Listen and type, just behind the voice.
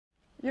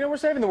You know, we're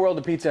saving the world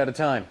a pizza at a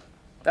time.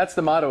 That's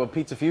the motto of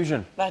Pizza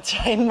Fusion. That's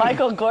right.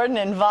 Michael Gordon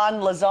and Von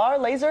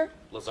Lazar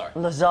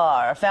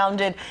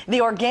founded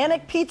the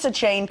organic pizza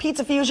chain,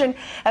 Pizza Fusion,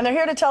 and they're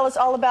here to tell us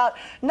all about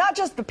not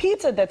just the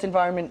pizza that's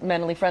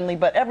environmentally friendly,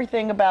 but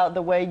everything about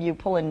the way you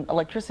pull in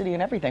electricity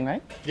and everything,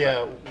 right?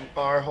 Yeah,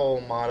 our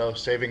whole motto,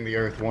 saving the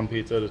earth one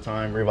pizza at a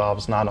time,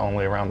 revolves not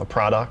only around the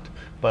product,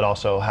 but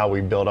also how we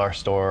build our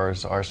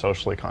stores, our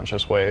socially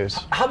conscious ways.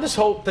 How'd this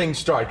whole thing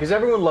start? Because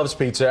everyone loves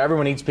pizza,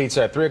 everyone eats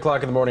pizza at 3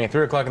 o'clock in the morning and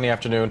 3 o'clock in the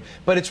afternoon,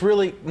 but it's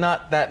really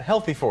not that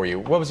healthy for you.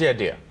 What was the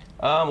idea?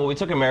 Well, we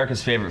took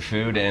America's favorite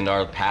food and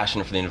our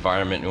passion for the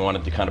environment, and we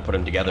wanted to kind of put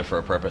them together for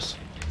a purpose.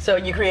 So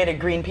you created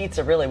green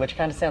pizza, really, which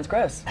kind of sounds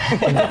gross.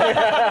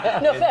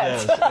 No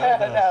offense.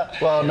 No.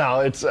 Well,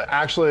 no, it's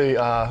actually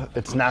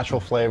it's natural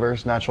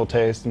flavors, natural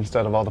taste,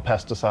 instead of all the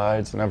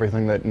pesticides and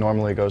everything that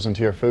normally goes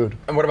into your food.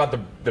 And what about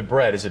the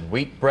bread? Is it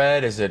wheat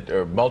bread? Is it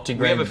multigrain bread?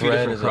 We have a few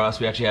different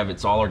crusts. We actually have,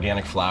 it's all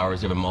organic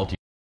flours. We have a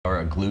multi-flour,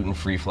 a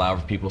gluten-free flour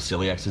for people with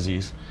celiac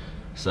disease.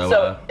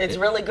 So it's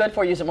really good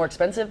for you. Is it more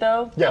expensive,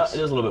 though? Yes. It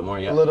is a little bit more,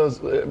 yeah.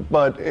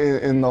 But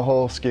in the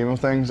whole scheme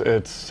of things,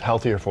 it's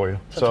healthier for you.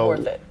 So it's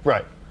worth it.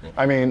 Right.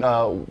 I mean,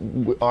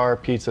 our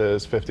pizza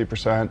is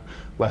 50%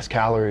 less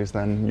calories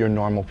than your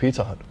normal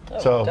Pizza Hut.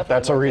 So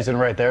that's a reason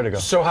right there to go.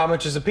 So how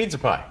much is a pizza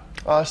pie?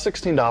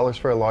 $16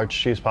 for a large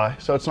cheese pie.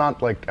 So it's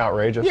not like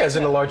outrageous. Yeah,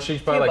 isn't a large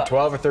cheese pie like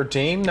 12 or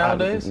 13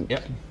 nowadays?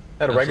 Yep.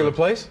 At a regular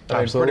place?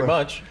 Absolutely. Pretty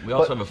much. We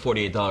also have a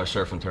 $48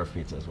 surf and turf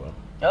pizza as well.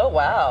 Oh,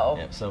 wow.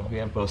 Yeah, so we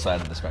have both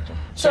sides of the spectrum.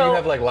 So you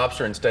have like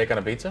lobster and steak on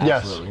a pizza?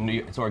 Yes. Absolutely.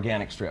 It's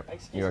organic strip.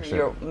 New York strip.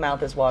 Your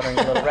mouth is watering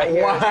a little right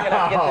here. Wow. You're going to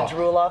have to get the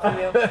drool off of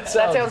you. That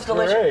sounds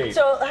delicious. Great.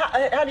 So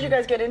how did you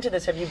guys get into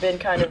this? Have you been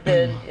kind of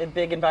been a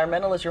big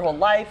environmentalist your whole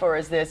life, or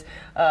is this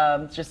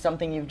just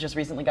something you've just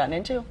recently gotten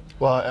into?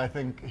 Well, I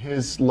think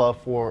his love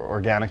for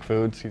organic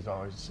foods, he's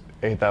always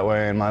ate that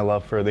way, and my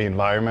love for the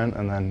environment,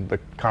 and then the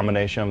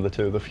combination of the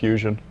two, the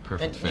fusion.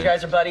 Perfect. And you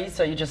guys are buddies,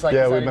 so you just like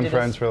yeah, we've been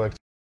friends for like.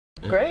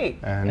 Great.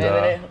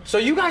 And so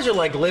you guys are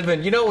like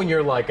living, you know, when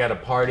you're like at a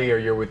party or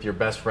you're with your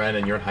best friend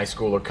and you're in high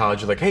school or college,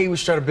 you're like, hey, we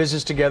should start a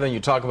business together, and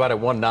you talk about it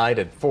one night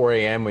at 4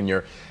 a.m. when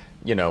you're,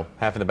 you know,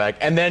 half in the bag,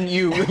 and then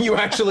you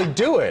actually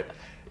do it.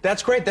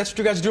 That's great. That's what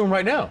you guys are doing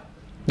right now.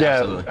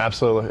 Yeah,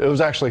 absolutely. It was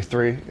actually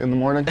 3 in the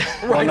morning.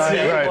 Right.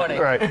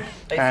 Right.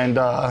 And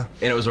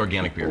it was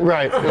organic beer.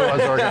 Right, it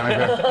was organic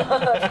beer.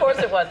 Of course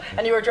it was.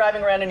 And you were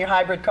driving around in your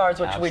hybrid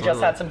cars, which we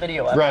just had some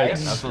video of. Right.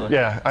 Absolutely.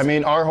 Yeah. I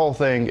mean, our whole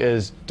thing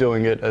is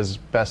doing it as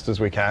best as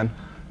we can,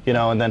 you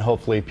know, and then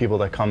hopefully people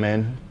that come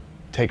in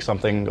take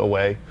something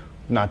away.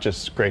 Not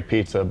just great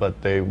pizza, but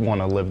they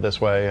want to live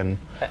this way. And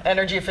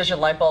energy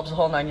efficient light bulbs, the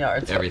whole 9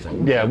 yards.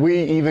 Everything. Yeah,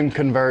 we even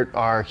convert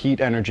our heat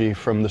energy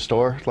from the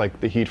store, like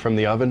the heat from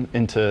the oven,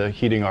 into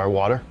heating our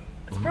water.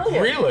 It's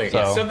brilliant. Really?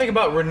 So, something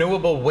about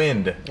renewable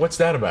wind. What's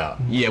that about?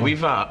 Yeah,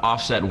 we've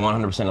offset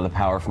 100% of the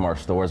power from our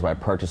stores by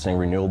purchasing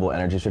renewable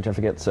energy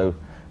certificates. So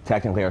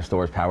technically our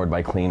store is powered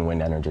by clean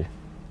wind energy.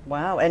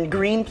 Wow, and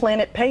Green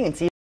Planet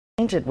paints.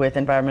 Painted with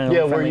environmentally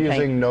yeah, we're friendly using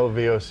paint. no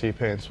VOC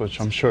paints, which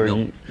I'm sure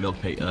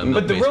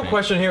But the real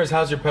question here is,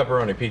 how's your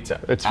pepperoni pizza?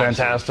 It's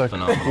fantastic.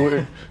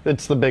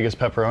 It's the biggest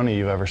pepperoni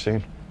you've ever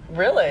seen.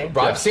 Really?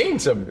 Yeah. I've seen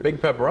some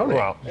big pepperoni.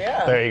 Well,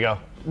 yeah. There you go.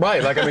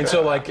 Right, like, I mean,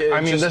 so like...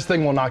 I mean, this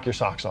thing will knock your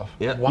socks off.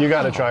 Yeah. Wow. You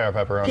got to try our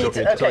pepperoni.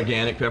 Pizza, It's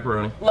organic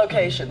pepperoni.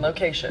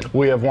 Location.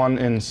 We have one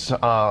in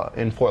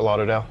Fort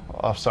Lauderdale,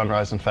 off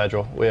Sunrise and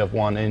Federal. We have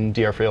one in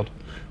Deerfield,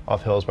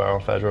 off Hillsborough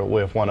and Federal.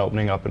 We have one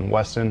opening up in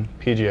Weston,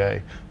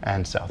 PGA,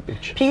 and South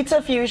Beach.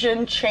 Pizza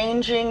Fusion,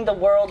 changing the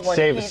world one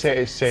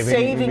pizza.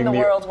 Saving the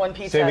world one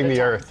pizza Saving at a the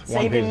time. earth.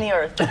 Saving the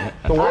earth.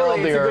 The world,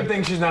 it's a good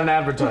thing she's not an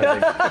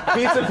advertising.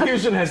 Pizza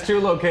Fusion has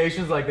 2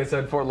 locations, like they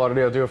said, Fort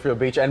Lauderdale, Deerfield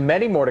Beach, and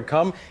many more to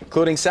come,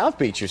 including South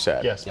Beach, you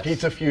said. Yes,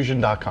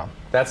 pizzafusion.com.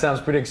 That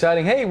sounds pretty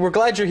exciting. Hey, we're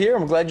glad you're here.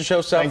 I'm glad you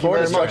chose South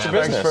Florida to start your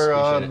business.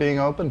 Thanks for being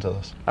open to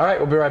this. All right,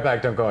 we'll be right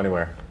back. Don't go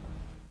anywhere.